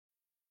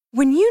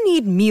When you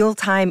need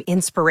mealtime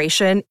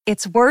inspiration,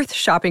 it's worth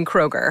shopping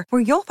Kroger,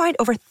 where you'll find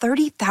over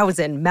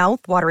 30,000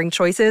 mouth-watering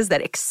choices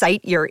that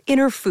excite your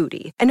inner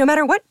foodie. And no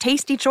matter what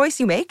tasty choice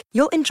you make,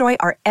 you'll enjoy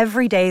our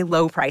everyday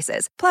low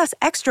prices, plus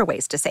extra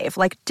ways to save,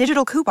 like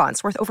digital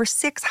coupons worth over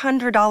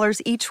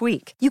 $600 each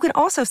week. You can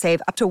also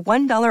save up to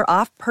 $1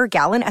 off per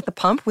gallon at the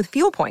pump with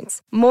fuel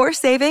points. More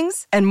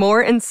savings and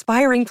more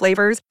inspiring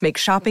flavors make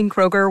shopping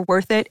Kroger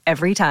worth it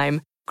every time.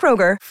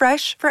 Kroger,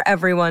 fresh for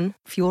everyone.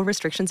 Fuel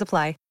restrictions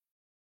apply.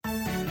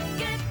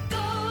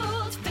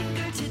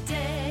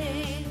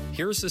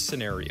 Here's the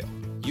scenario.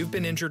 You've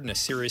been injured in a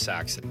serious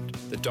accident.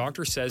 The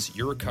doctor says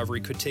your recovery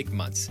could take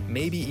months,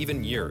 maybe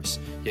even years,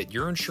 yet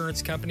your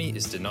insurance company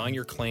is denying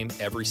your claim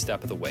every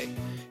step of the way.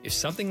 If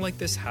something like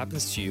this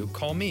happens to you,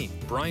 call me,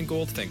 Brian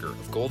Goldfinger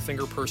of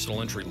Goldfinger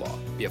Personal Injury Law.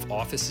 We have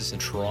offices in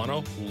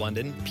Toronto,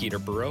 London,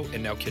 Peterborough,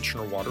 and now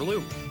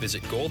Kitchener-Waterloo.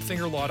 Visit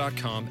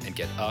goldfingerlaw.com and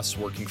get us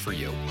working for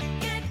you.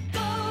 Get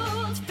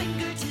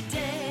Goldfinger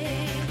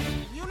today.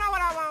 You know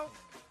what I want?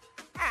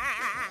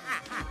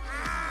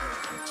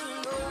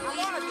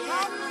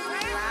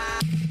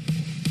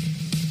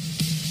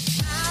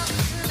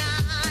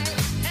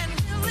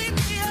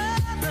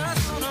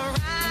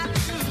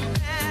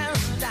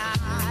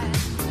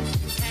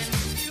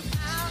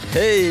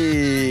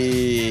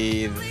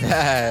 Hey,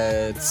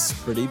 that's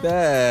pretty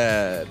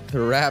bad. The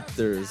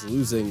Raptors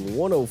losing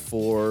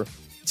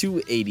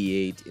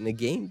 104-88 in a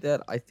game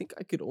that I think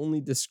I could only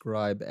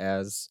describe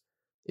as,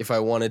 if I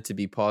wanted to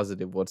be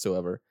positive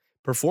whatsoever,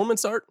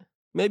 performance art,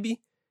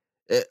 maybe,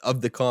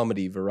 of the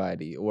comedy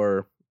variety,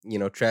 or, you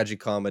know,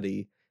 tragic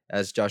comedy,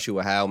 as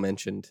Joshua Howe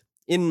mentioned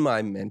in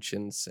my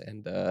mentions.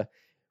 And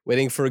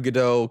Waiting for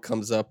Godot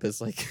comes up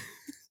as like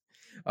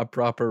a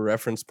proper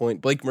reference point.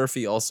 Blake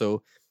Murphy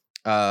also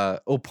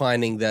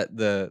opining that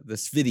the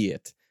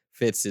Svidiot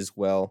fits as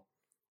well.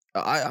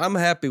 I'm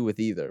happy with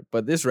either,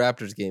 but this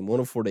Raptors game,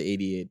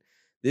 104-88,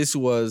 this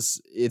was,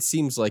 it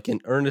seems like, an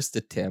earnest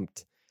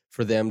attempt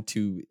for them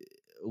to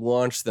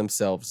launch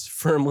themselves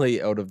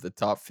firmly out of the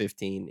top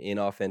 15 in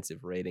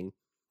offensive rating.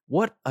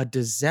 What a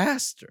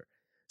disaster.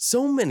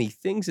 So many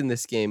things in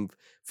this game,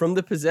 from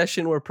the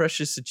possession where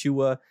Precious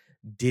Achiuwa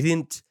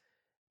didn't,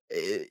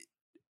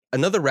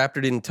 another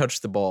Raptor didn't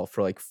touch the ball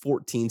for like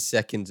 14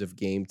 seconds of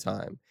game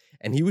time.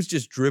 And he was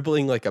just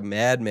dribbling like a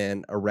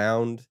madman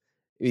around.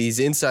 He's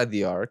inside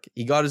the arc.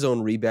 He got his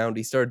own rebound.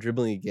 He started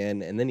dribbling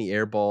again, and then he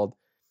airballed.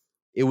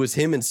 It was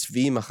him and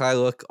Svi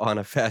Mikhailuk on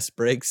a fast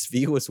break.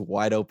 Svi was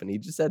wide open. He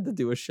just had to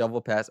do a shovel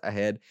pass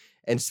ahead,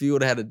 and Svi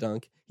would have had a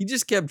dunk. He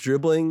just kept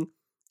dribbling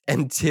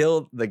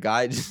until the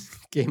guy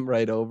just came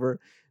right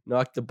over,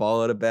 knocked the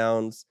ball out of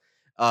bounds.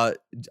 I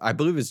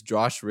believe it was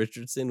Josh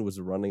Richardson was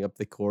running up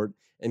the court,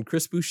 and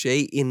Chris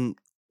Boucher, in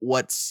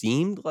what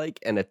seemed like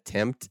an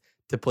attempt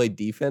to play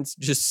defense,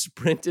 just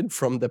sprinted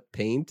from the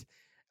paint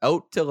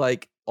out to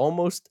like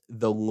almost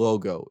the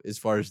logo as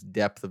far as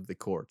depth of the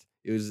court.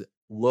 It was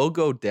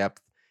logo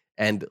depth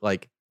and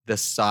like the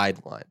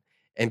sideline.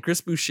 And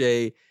Chris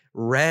Boucher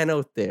ran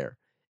out there.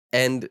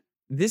 And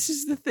this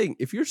is the thing.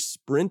 If you're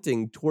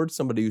sprinting towards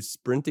somebody who's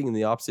sprinting in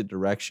the opposite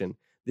direction,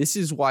 this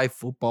is why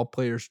football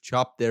players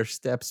chop their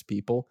steps,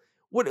 people.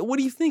 What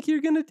do you think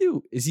you're going to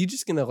do? Is he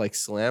just going to like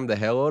slam the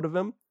hell out of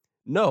him?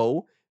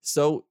 No.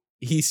 So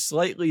he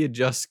slightly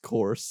adjusts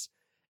course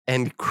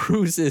and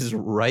cruises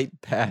right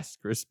past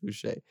Chris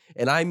Boucher.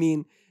 And I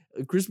mean,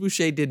 Chris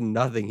Boucher did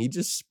nothing. He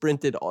just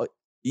sprinted.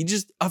 He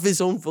just, of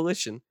his own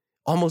volition,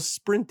 almost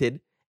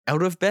sprinted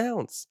out of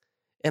bounds.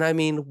 And I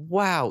mean,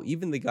 wow,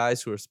 even the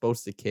guys who are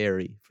supposed to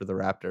carry for the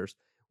Raptors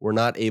were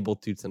not able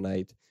to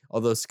tonight.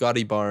 Although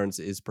Scotty Barnes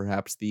is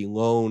perhaps the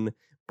lone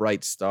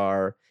bright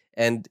star.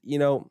 And, you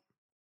know,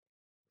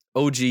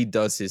 OG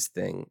does his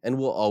thing and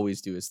will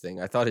always do his thing.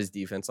 I thought his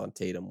defense on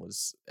Tatum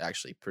was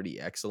actually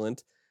pretty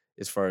excellent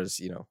as far as,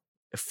 you know,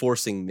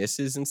 forcing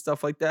misses and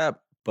stuff like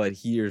that. But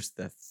here's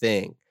the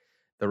thing.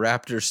 The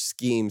Raptors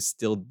scheme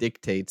still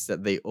dictates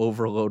that they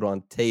overload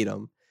on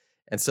Tatum.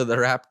 And so the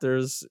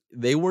Raptors,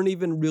 they weren't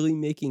even really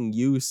making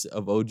use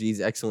of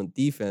OG's excellent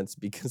defense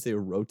because they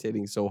were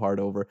rotating so hard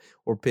over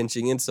or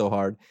pinching in so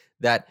hard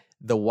that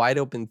the wide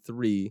open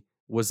three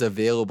was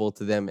available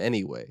to them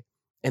anyway.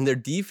 And their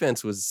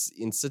defense was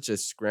in such a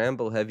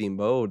scramble-heavy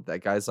mode that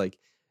guys like,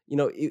 you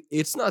know,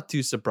 it's not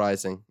too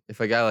surprising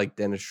if a guy like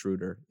Dennis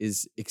Schroeder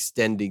is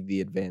extending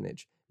the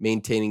advantage,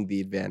 maintaining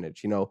the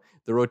advantage. You know,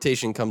 the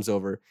rotation comes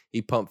over,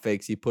 he pump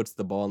fakes, he puts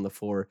the ball on the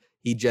floor,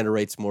 he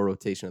generates more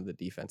rotation of the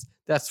defense.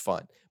 That's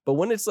fine. But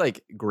when it's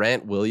like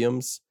Grant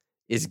Williams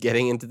is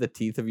getting into the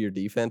teeth of your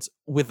defense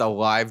with a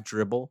live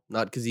dribble,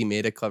 not because he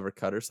made a clever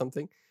cut or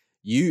something,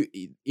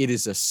 it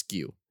is a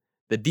skew.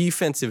 The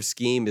defensive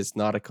scheme is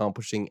not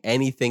accomplishing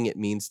anything it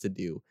means to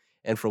do.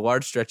 And for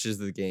large stretches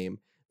of the game,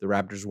 the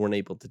Raptors weren't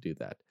able to do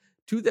that.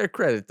 To their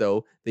credit,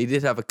 though, they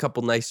did have a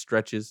couple nice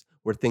stretches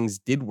where things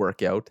did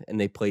work out, and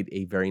they played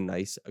a very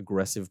nice,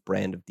 aggressive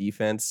brand of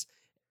defense.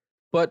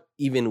 But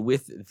even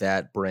with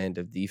that brand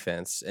of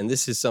defense, and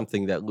this is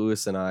something that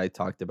Lewis and I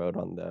talked about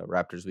on the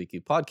Raptors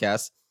Weekly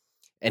podcast,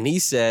 and he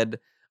said,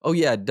 oh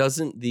yeah,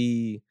 doesn't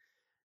the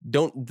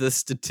don't the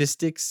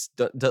statistics,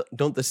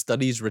 don't the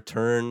studies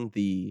return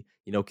the,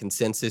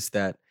 consensus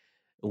that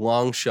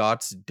long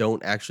shots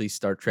don't actually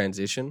start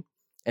transition?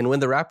 And when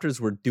the Raptors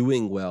were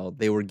doing well,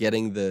 they were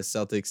getting the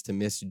Celtics to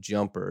miss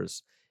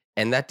jumpers,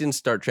 and that didn't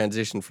start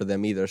transition for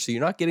them either. So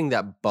you're not getting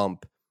that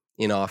bump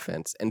in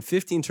offense. And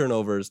 15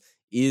 turnovers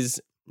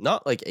is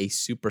not like a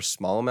super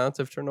small amount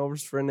of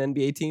turnovers for an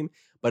NBA team,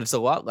 but it's a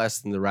lot less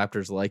than the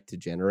Raptors like to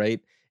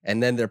generate.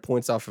 And then their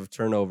points off of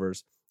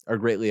turnovers are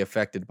greatly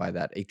affected by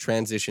that. A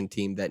transition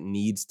team that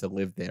needs to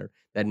live there,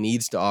 that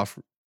needs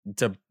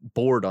to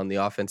board on the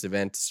offensive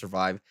end to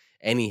survive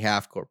any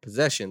half-court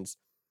possessions,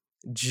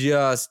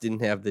 just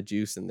didn't have the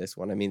juice in this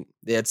one. I mean,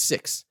 they had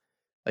 6.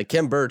 Like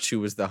Kem Birch, who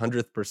was the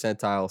 100th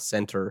percentile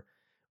center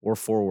or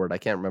forward, I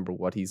can't remember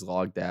what he's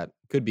logged at.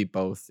 Could be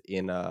both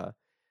in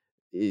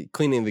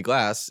cleaning the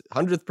glass.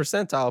 100th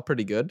percentile,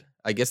 pretty good.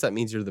 I guess that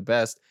means you're the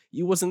best.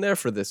 He wasn't there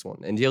for this one,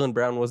 and Jaylen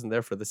Brown wasn't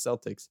there for the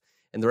Celtics.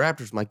 And the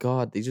Raptors, my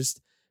God, they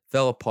just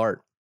fell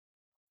apart.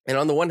 And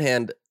on the one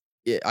hand,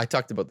 I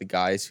talked about the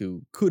guys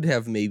who could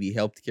have maybe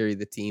helped carry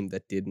the team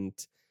that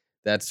didn't.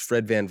 That's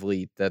Fred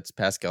VanVleet, that's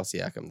Pascal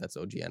Siakam, that's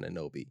OG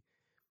Anunoby.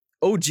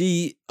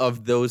 OG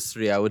of those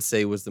 3, I would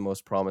say, was the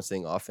most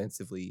promising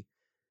offensively,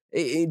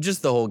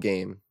 just the whole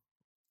game.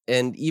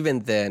 And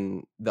even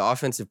then, the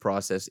offensive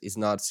process is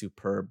not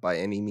superb by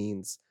any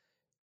means.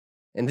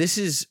 And this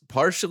is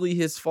partially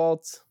his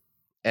fault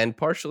and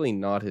partially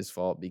not his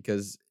fault,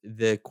 because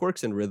the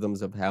quirks and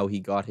rhythms of how he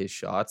got his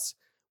shots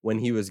when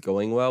he was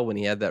going well, when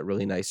he had that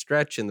really nice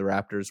stretch and the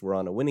Raptors were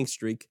on a winning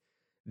streak,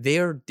 they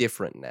are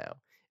different now.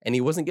 And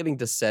he wasn't getting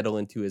to settle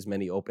into as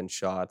many open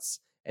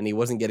shots, and he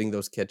wasn't getting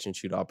those catch and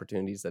shoot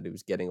opportunities that he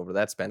was getting over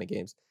that span of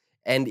games.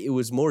 And it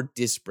was more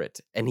disparate,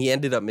 and he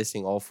ended up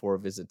missing all 4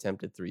 of his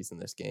attempted threes in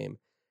this game.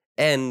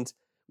 And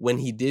when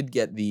he did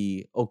get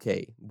the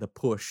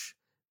push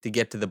to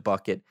get to the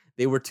bucket,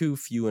 they were too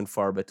few and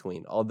far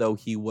between, although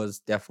he was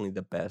definitely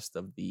the best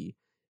of the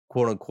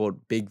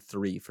quote-unquote big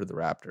 3 for the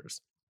Raptors.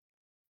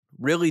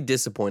 Really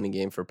disappointing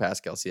game for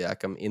Pascal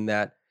Siakam in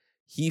that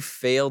he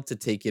failed to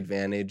take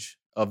advantage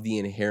of the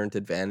inherent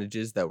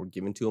advantages that were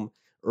given to him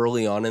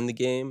early on in the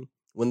game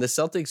when the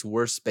Celtics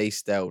were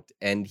spaced out,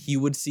 and he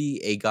would see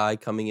a guy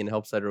coming in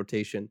help side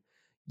rotation.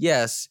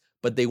 Yes,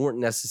 but they weren't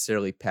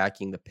necessarily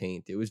packing the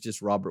paint. It was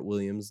just Robert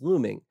Williams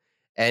looming.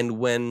 And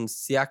when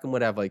Siakam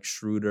would have like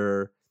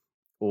Schroeder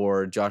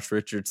or Josh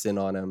Richardson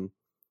on him,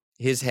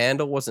 his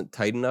handle wasn't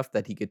tight enough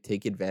that he could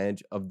take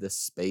advantage of the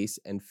space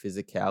and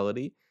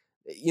physicality,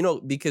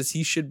 because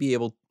he should be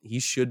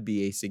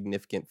a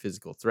significant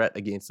physical threat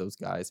against those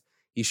guys.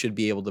 He should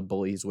be able to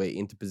bully his way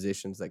into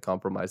positions that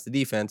compromise the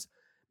defense,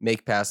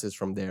 make passes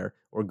from there,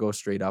 or go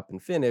straight up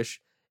and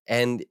finish.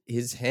 And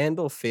his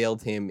handle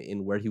failed him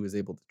in where he was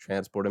able to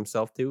transport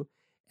himself to.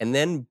 And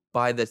then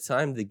by the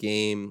time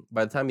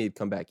he had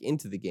come back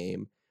into the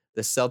game,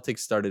 the Celtics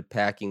started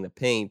packing the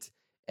paint.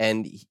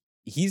 And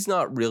he's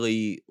not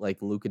really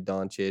like Luka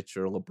Doncic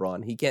or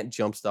LeBron. He can't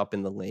jump stop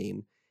in the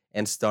lane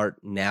and start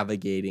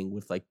navigating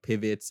with like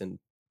pivots and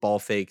ball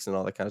fakes and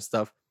all that kind of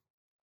stuff.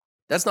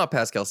 That's not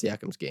Pascal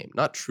Siakam's game,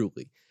 not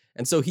truly.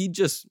 And so he's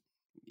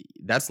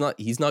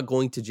not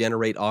going to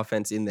generate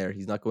offense in there.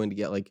 He's not going to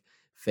get like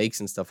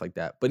fakes and stuff like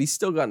that. But he's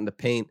still got in the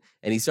paint,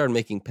 and he started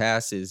making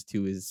passes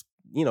to his,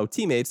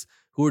 teammates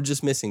who were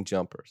just missing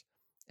jumpers.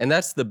 And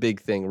that's the big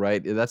thing,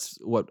 right? That's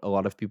what a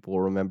lot of people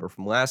will remember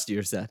from last year,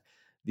 is that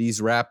these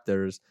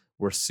Raptors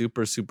were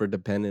super, super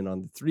dependent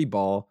on the 3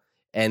 ball.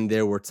 And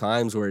there were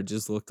times where it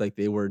just looked like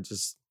they were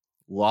just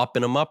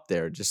lopping them up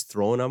there, just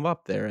throwing them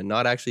up there and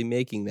not actually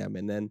making them.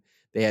 And then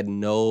they had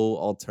no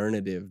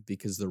alternative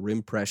because the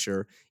rim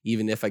pressure,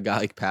 even if a guy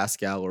like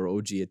Pascal or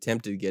OG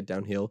attempted to get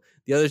downhill,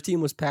 the other team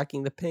was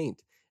packing the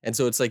paint. And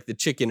so it's like the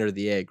chicken or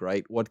the egg,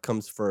 right? What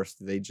comes first?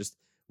 Do they just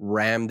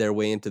ram their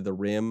way into the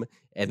rim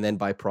and then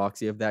by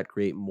proxy of that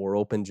create more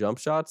open jump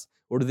shots?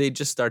 Or do they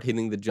just start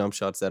hitting the jump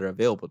shots that are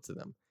available to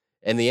them?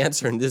 And the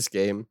answer in this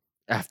game,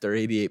 after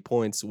 88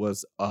 points,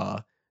 was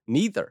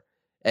neither.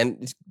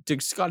 And to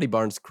Scotty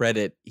Barnes'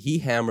 credit, he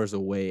hammers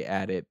away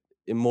at it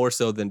more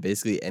so than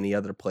basically any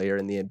other player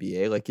in the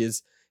NBA. Like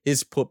his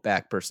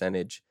putback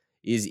percentage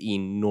is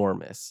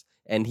enormous,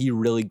 and he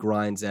really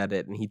grinds at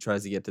it, and he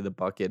tries to get to the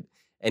bucket,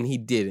 and he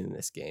did in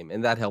this game,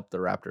 and that helped the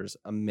Raptors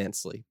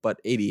immensely. But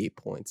 88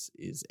 points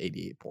is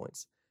 88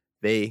 points.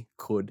 They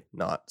could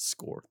not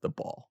score the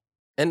ball.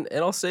 And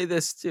I'll say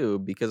this too,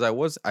 because I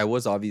was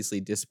obviously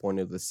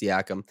disappointed with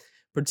Siakam,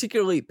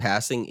 particularly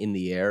passing in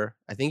the air.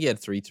 I think he had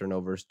 3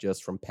 turnovers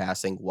just from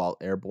passing while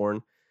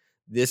airborne.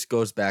 This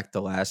goes back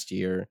to last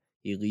year.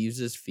 He leaves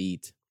his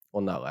feet.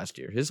 Well, not last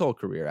year. His whole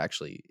career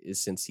actually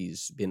is since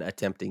he's been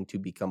attempting to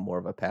become more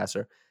of a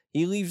passer.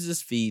 He leaves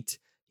his feet.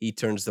 He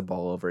turns the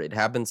ball over. It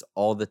happens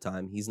all the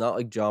time. He's not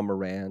like John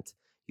Morant.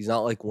 He's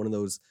not like one of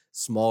those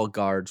small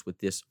guards with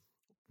this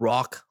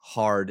rock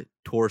hard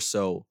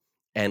torso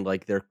and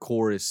like their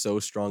core is so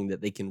strong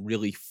that they can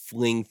really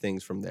fling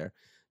things from there.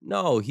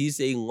 No, he's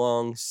a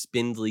long,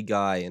 spindly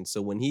guy. And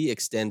so when he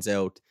extends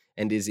out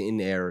and is in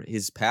air,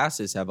 his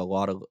passes have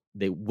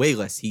way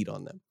less heat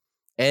on them.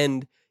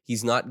 And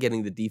he's not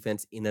getting the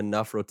defense in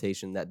enough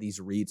rotation that these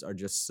reads are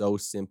just so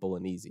simple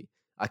and easy.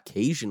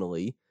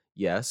 Occasionally,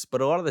 yes,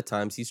 but a lot of the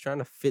times he's trying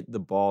to fit the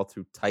ball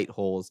through tight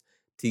holes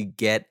to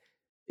get,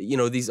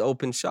 these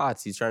open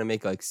shots. He's trying to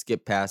make like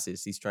skip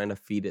passes. He's trying to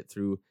feed it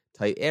through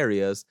tight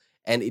areas,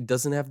 and it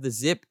doesn't have the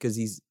zip because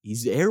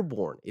he's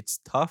airborne. It's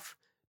tough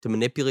to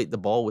manipulate the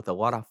ball with a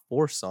lot of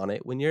force on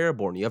it when you're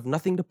airborne. You have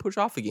nothing to push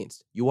off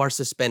against. You are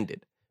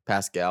suspended,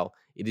 Pascal.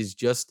 It is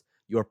just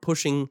you're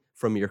pushing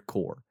from your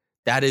core.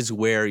 That is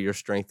where your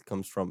strength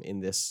comes from in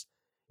this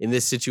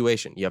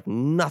situation. You have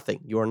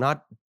nothing. You are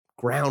not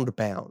ground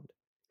bound.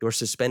 You're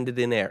suspended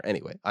in air.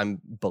 Anyway,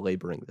 I'm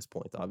belaboring this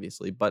point,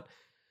 obviously. But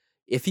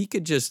if he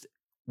could just,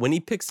 when he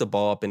picks the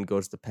ball up and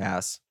goes to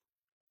pass,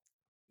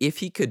 if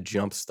he could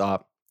jump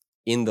stop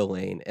in the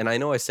lane, and I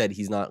know I said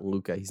he's not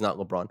Luka, he's not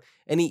LeBron,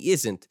 and he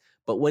isn't,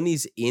 but when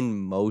he's in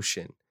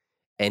motion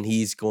and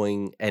he's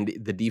going, and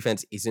the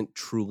defense isn't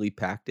truly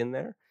packed in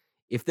there,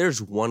 if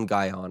there's one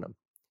guy on him,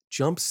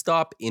 jump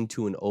stop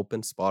into an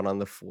open spot on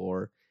the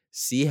floor,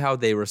 see how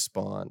they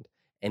respond.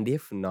 And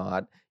if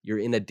not, you're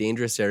in a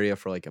dangerous area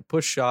for like a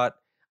push shot.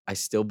 I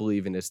still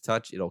believe in his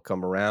touch. It'll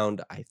come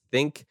around, I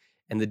think.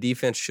 And the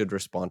defense should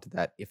respond to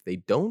that. If they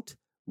don't,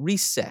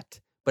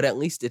 reset. But at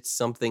least it's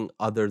something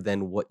other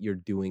than what you're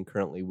doing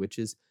currently, which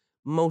is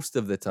most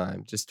of the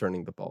time just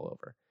turning the ball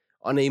over.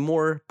 On a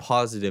more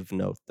positive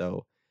note,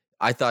 though,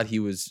 I thought he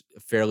was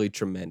fairly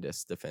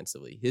tremendous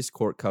defensively. His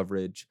court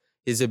coverage,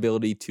 his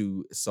ability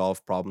to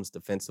solve problems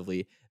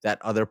defensively that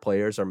other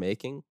players are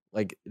making,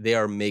 like they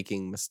are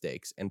making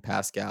mistakes, and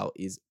Pascal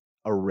is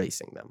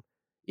erasing them.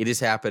 It is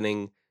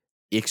happening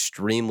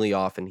extremely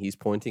often. He's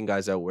pointing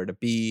guys out where to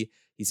be.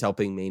 He's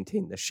helping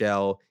maintain the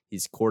shell.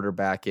 He's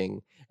quarterbacking.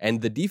 And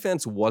the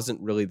defense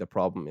wasn't really the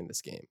problem in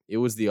this game. It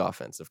was the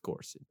offense, of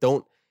course.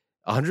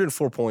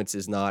 104 points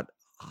is not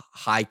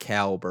high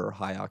caliber,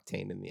 high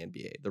octane in the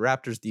NBA. The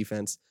Raptors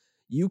defense,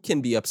 you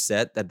can be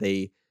upset that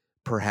they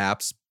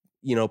perhaps,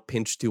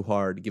 pinch too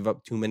hard, give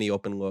up too many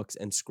open looks,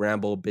 and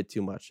scramble a bit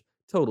too much.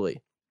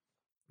 Totally.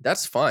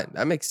 That's fine.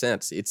 That makes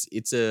sense.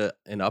 It's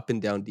an up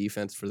and down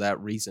defense for that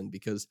reason,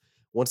 because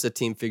once a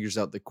team figures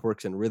out the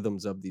quirks and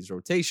rhythms of these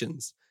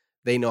rotations,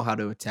 they know how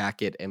to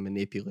attack it and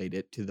manipulate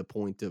it to the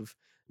point of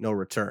no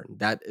return.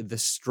 That the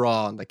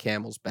straw on the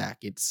camel's back,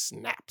 it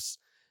snaps.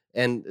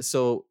 And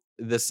so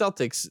the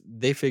Celtics,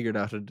 they figured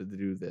out how to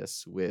do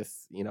this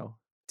with,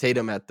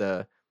 Tatum at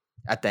the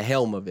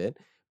helm of it.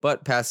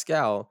 But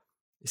Pascal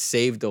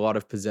saved a lot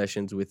of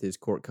possessions with his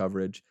court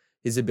coverage,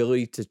 his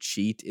ability to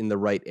cheat in the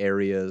right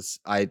areas.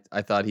 I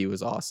thought he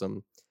was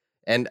awesome.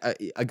 And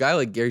a guy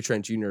like Gary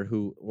Trent Jr.,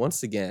 who,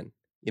 once again,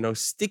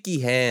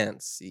 sticky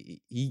hands.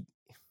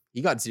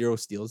 He got 0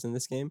 steals in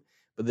this game,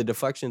 but the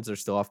deflections are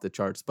still off the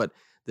charts. But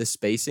the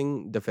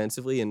spacing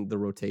defensively and the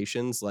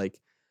rotations, like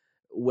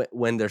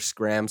when they're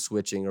scram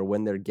switching or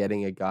when they're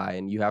getting a guy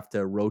and you have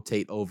to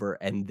rotate over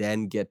and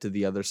then get to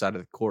the other side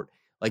of the court,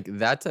 like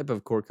that type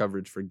of court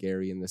coverage for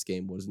Gary in this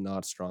game was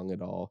not strong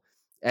at all.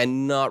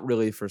 And not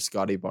really for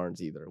Scotty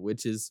Barnes either,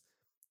 which is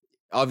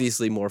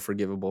obviously more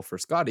forgivable for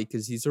Scotty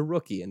because he's a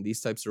rookie and these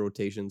types of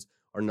rotations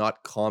are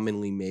not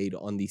commonly made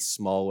on the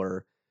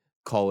smaller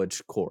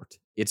college court.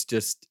 It's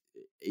just,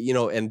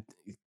 and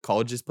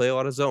colleges play a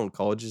lot of zone.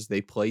 Colleges,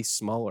 they play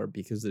smaller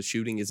because the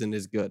shooting isn't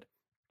as good.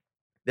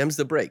 Them's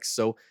the breaks.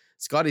 So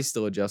Scotty's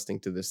still adjusting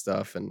to this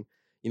stuff. And,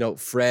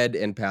 Fred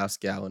and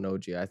Pascal and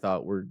OG, I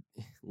thought were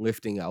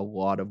lifting a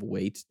lot of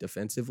weight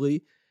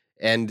defensively.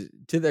 And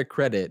to their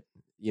credit,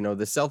 the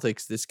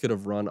Celtics, this could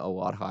have run a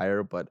lot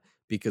higher, but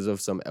because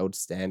of some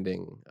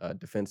outstanding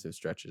defensive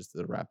stretches,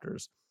 the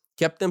Raptors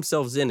kept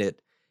themselves in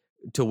it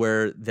to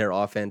where their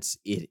offense,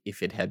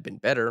 if it had been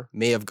better,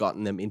 may have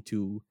gotten them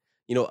into,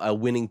 a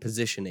winning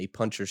position, a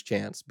puncher's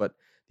chance. But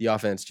the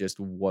offense just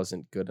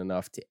wasn't good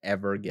enough to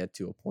ever get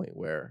to a point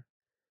where,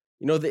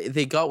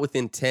 they got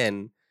within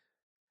 10,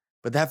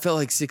 but that felt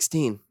like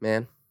 16,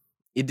 man.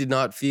 It did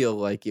not feel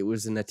like it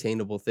was an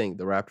attainable thing.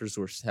 The Raptors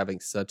were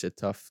having such a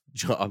tough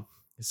job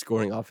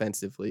scoring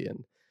offensively.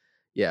 And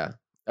yeah,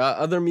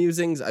 other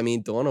musings,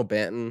 Delano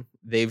Banton,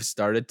 they've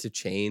started to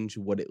change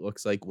what it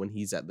looks like when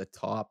he's at the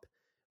top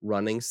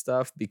running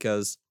stuff,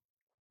 because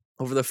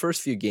over the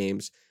first few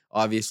games,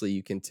 obviously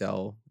you can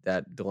tell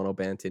that Delano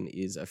Banton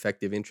is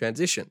effective in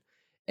transition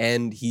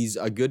and he's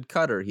a good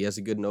cutter. He has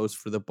a good nose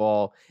for the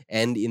ball.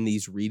 And in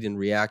these read and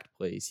react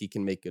plays, he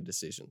can make good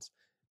decisions.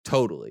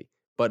 Totally.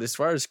 But as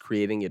far as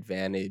creating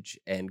advantage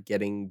and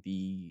getting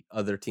the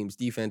other team's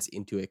defense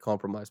into a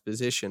compromised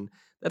position,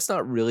 that's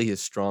not really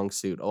his strong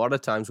suit. A lot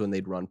of times when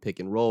they'd run pick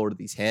and roll or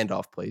these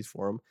handoff plays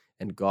for him,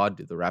 and God,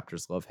 do the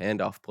Raptors love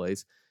handoff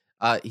plays,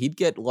 he'd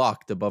get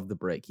locked above the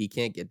break. He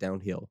can't get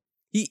downhill.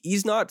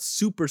 He's not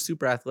super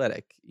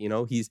athletic.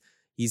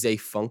 He's a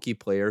funky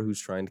player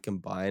who's trying to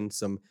combine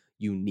some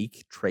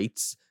unique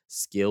traits,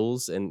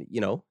 skills, and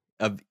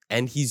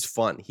and he's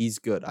fun. He's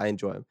good. I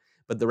enjoy him.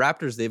 But the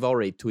Raptors, they've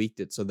already tweaked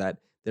it so that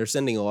they're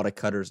sending a lot of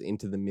cutters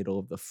into the middle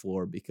of the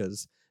floor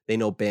because they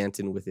know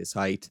Banton with his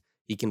height,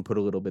 he can put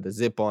a little bit of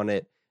zip on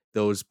it.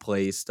 Those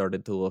plays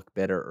started to look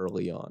better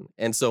early on.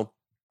 And so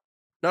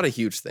Not a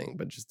huge thing,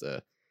 but just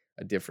a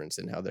difference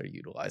in how they're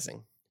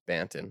utilizing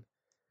Banton.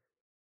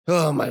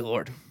 Oh, my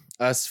Lord.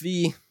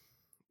 Svi,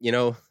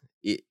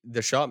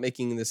 the shot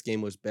making in this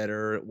game was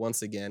better.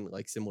 Once again,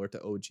 like similar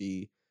to OG,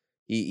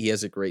 he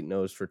has a great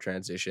nose for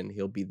transition.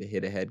 He'll be the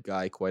hit ahead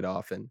guy quite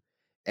often.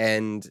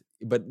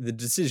 But the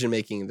decision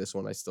making in this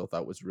one I still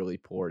thought was really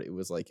poor. It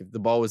was like if the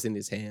ball was in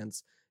his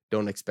hands,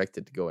 don't expect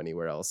it to go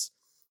anywhere else.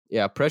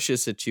 Yeah,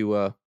 Precious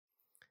Achua,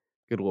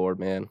 good Lord,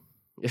 man.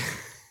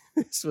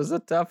 This was a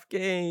tough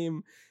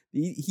game.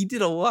 He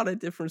did a lot of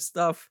different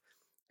stuff,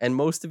 and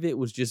most of it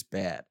was just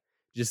bad.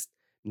 Just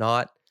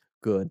not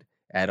good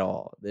at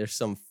all. There's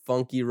some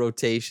funky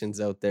rotations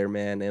out there,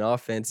 man, and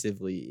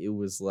offensively, it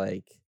was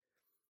like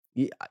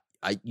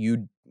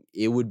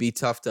it would be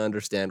tough to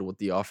understand what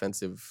the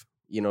offensive,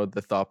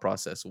 the thought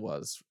process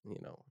was,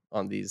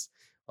 on these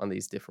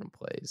different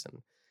plays.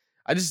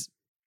 And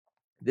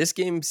this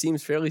game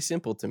seems fairly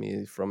simple to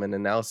me from an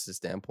analysis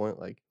standpoint.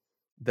 Like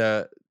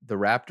the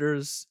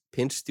Raptors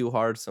pinched too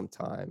hard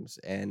sometimes,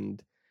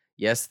 and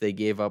yes, they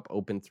gave up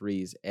open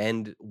threes.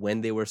 And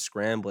when they were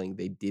scrambling,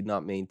 they did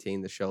not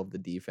maintain the shell of the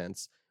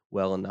defense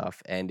well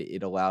enough, and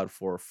it allowed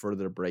for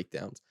further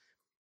breakdowns.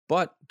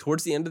 But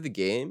towards the end of the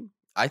game,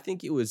 I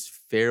think it was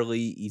fairly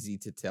easy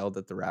to tell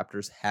that the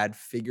Raptors had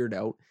figured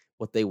out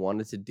what they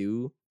wanted to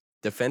do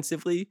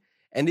defensively,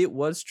 and it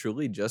was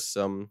truly just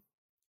some,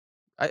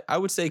 I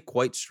would say,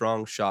 quite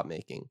strong shot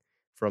making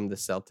from the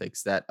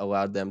Celtics that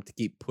allowed them to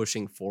keep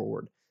pushing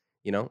forward,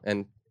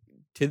 and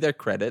to their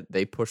credit,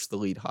 they pushed the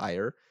lead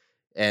higher,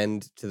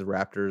 and to the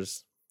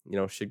Raptors,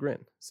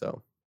 chagrin.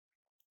 So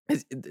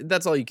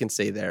that's all you can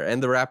say there.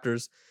 And the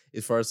Raptors,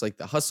 as far as like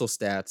the hustle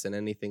stats and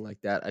anything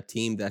like that, a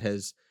team that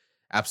has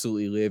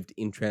absolutely lived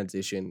in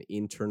transition,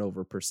 in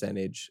turnover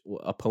percentage,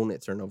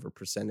 opponent turnover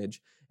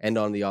percentage, and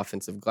on the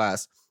offensive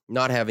glass,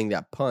 not having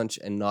that punch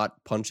and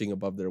not punching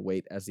above their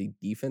weight as a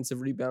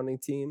defensive rebounding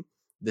team.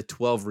 The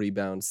 12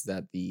 rebounds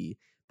that the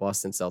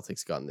Boston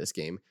Celtics got in this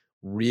game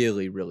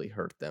really, really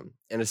hurt them.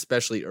 And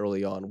especially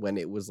early on when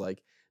it was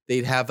like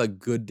they'd have a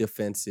good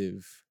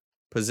defensive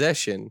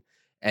possession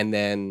and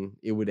then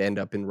it would end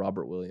up in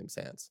Robert Williams'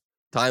 hands.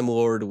 Time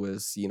Lord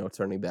was,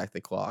 turning back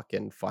the clock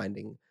and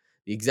finding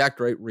the exact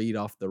right read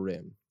off the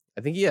rim.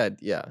 I think he had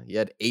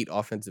 8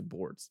 offensive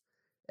boards.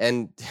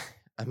 And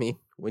I mean,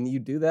 when you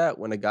do that,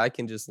 when a guy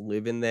can just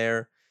live in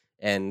there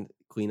and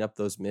clean up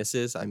those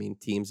misses, I mean,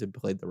 teams have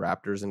played the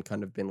Raptors and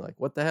kind of been like,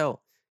 what the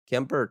hell?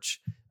 Khem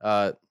Birch,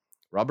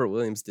 Robert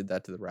Williams did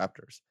that to the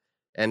Raptors.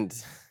 And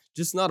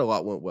just not a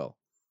lot went well.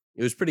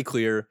 It was pretty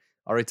clear.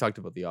 I already talked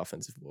about the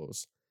offensive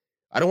woes.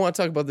 I don't want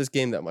to talk about this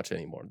game that much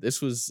anymore.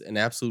 This was an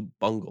absolute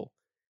bungle.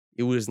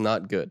 It was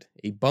not good.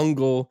 A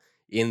bungle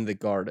in the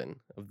garden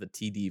of the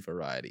TD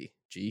variety.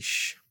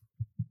 Geesh.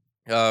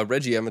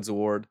 Reggie Evans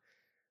Award.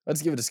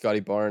 Let's give it to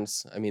Scotty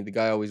Barnes. I mean, the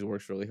guy always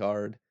works really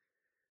hard.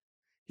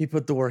 He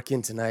put the work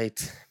in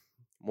tonight,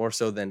 more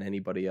so than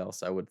anybody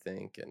else, I would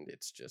think. And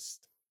it's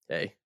just,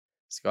 hey,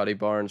 Scotty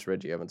Barnes,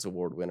 Reggie Evans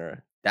Award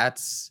winner.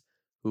 That's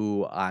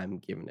who I'm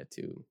giving it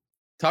to.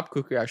 Top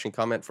quick reaction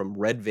comment from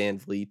Red Van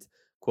Vliet.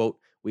 Quote,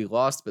 "We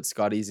lost, but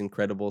Scotty's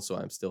incredible, so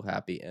I'm still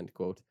happy." End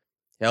quote.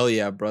 Hell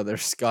yeah, brother.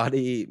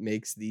 Scotty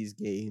makes these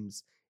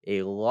games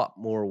a lot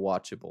more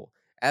watchable,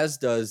 as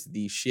does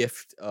the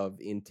shift of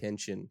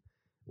intention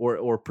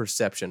or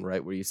perception,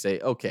 right? Where you say,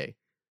 okay,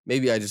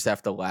 maybe I just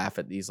have to laugh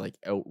at these like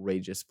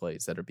outrageous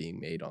plays that are being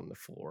made on the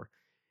floor.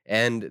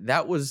 And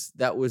that was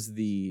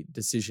the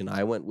decision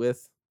I went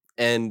with.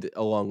 And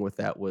along with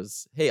that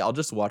was, hey, I'll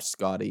just watch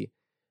Scotty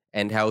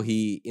and how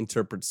he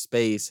interprets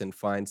space and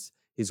finds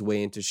his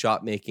way into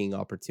shot making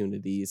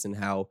opportunities, and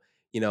how,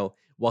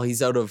 while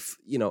he's out of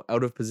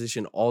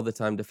position all the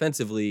time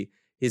defensively,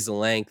 his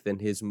length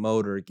and his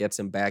motor gets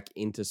him back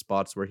into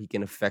spots where he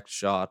can affect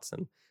shots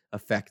and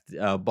affect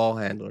ball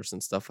handlers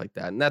and stuff like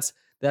that. And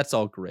that's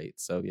all great.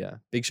 So yeah,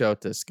 big shout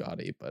out to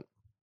Scotty. But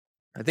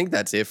I think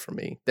that's it for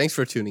me. Thanks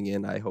for tuning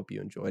in. I hope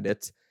you enjoyed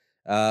it.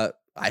 I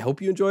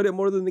hope you enjoyed it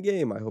more than the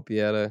game. I hope you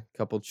had a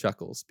couple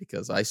chuckles,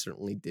 because I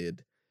certainly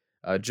did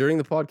during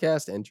the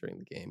podcast and during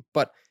the game.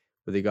 But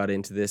whether you got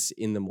into this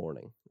in the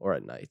morning or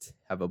at night,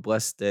 have a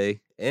blessed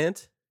day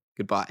and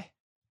goodbye.